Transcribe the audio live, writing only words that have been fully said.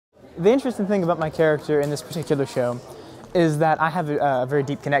The interesting thing about my character in this particular show is that I have a very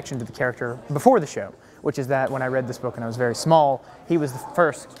deep connection to the character before the show, which is that when I read this book and I was very small, he was the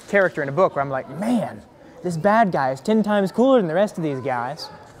first character in a book where I'm like, man, this bad guy is 10 times cooler than the rest of these guys.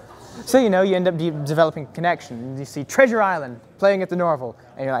 So, you know, you end up developing a connection. You see Treasure Island playing at the Norvell,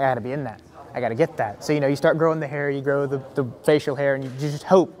 and you're like, I gotta be in that. I gotta get that. So, you know, you start growing the hair, you grow the facial hair, and you just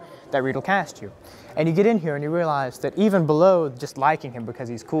hope that Reed will cast you. And you get in here and you realize that even below just liking him because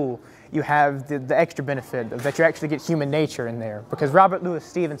he's cool, you have the extra benefit of that you actually get human nature in there. Because Robert Louis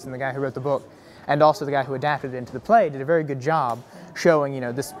Stevenson, the guy who wrote the book, and also the guy who adapted it into the play, did a very good job showing, you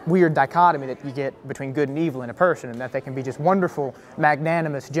know, this weird dichotomy that you get between good and evil in a person, and that they can be just wonderful,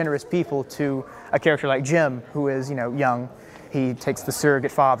 magnanimous, generous people to a character like Jim, who is, you know, young. He takes the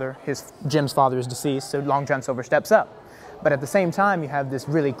surrogate father. Jim's father is deceased, so Long John Silver steps up. But at the same time, you have this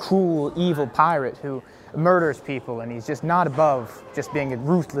really cruel, evil pirate who murders people, and he's just not above just being a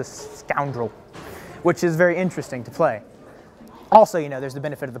ruthless scoundrel, which is very interesting to play. Also, you know, there's the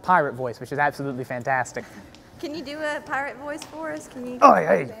benefit of the pirate voice, which is absolutely fantastic. Can you do a pirate voice for us? Can you? Oh,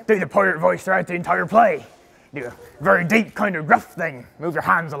 hey, do the pirate voice throughout the entire play. Do a very deep, kind of gruff thing. Move your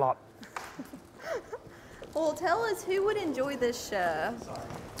hands a lot. Well, tell us who would enjoy this show.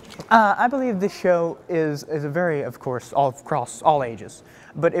 I believe this show is a very, of course, across all ages,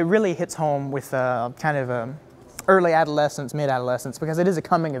 but it really hits home with kind of early adolescence, mid-adolescence, because it is a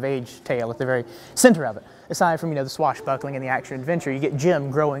coming-of-age tale at the very center of it. Aside from, you know, the swashbuckling and the action-adventure, you get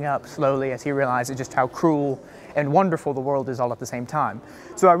Jim growing up slowly as he realizes just how cruel and wonderful the world is all at the same time.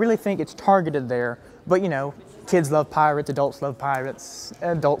 So I really think it's targeted there, but, you know, kids love pirates, adults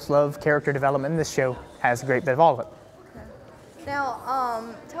love character development, and this show has a great bit of all of it. Now,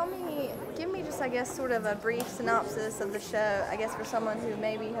 give me just, I guess, sort of a brief synopsis of the show, I guess, for someone who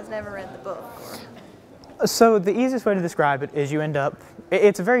maybe has never read the book. So the easiest way to describe it is you end up,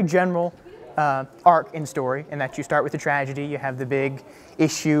 it's a very general arc in story, in that you start with the tragedy, you have the big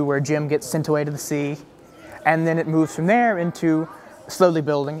issue where Jim gets sent away to the sea, and then it moves from there into slowly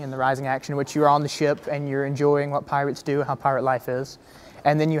building in the rising action, in which you're on the ship and you're enjoying what pirates do, how pirate life is.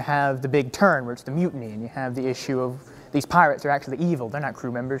 And then you have the big turn, where it's the mutiny, and you have the issue of these pirates are actually evil. They're not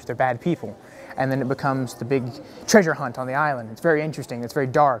crew members, they're bad people. And then it becomes the big treasure hunt on the island. It's very interesting, it's very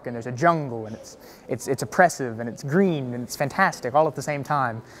dark, and there's a jungle, and it's oppressive, and it's green, and it's fantastic, all at the same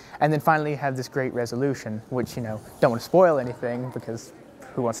time. And then finally you have this great resolution, which, you know, don't want to spoil anything, because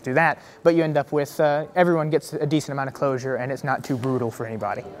who wants to do that? But you end up with, everyone gets a decent amount of closure, and it's not too brutal for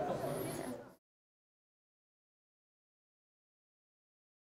anybody.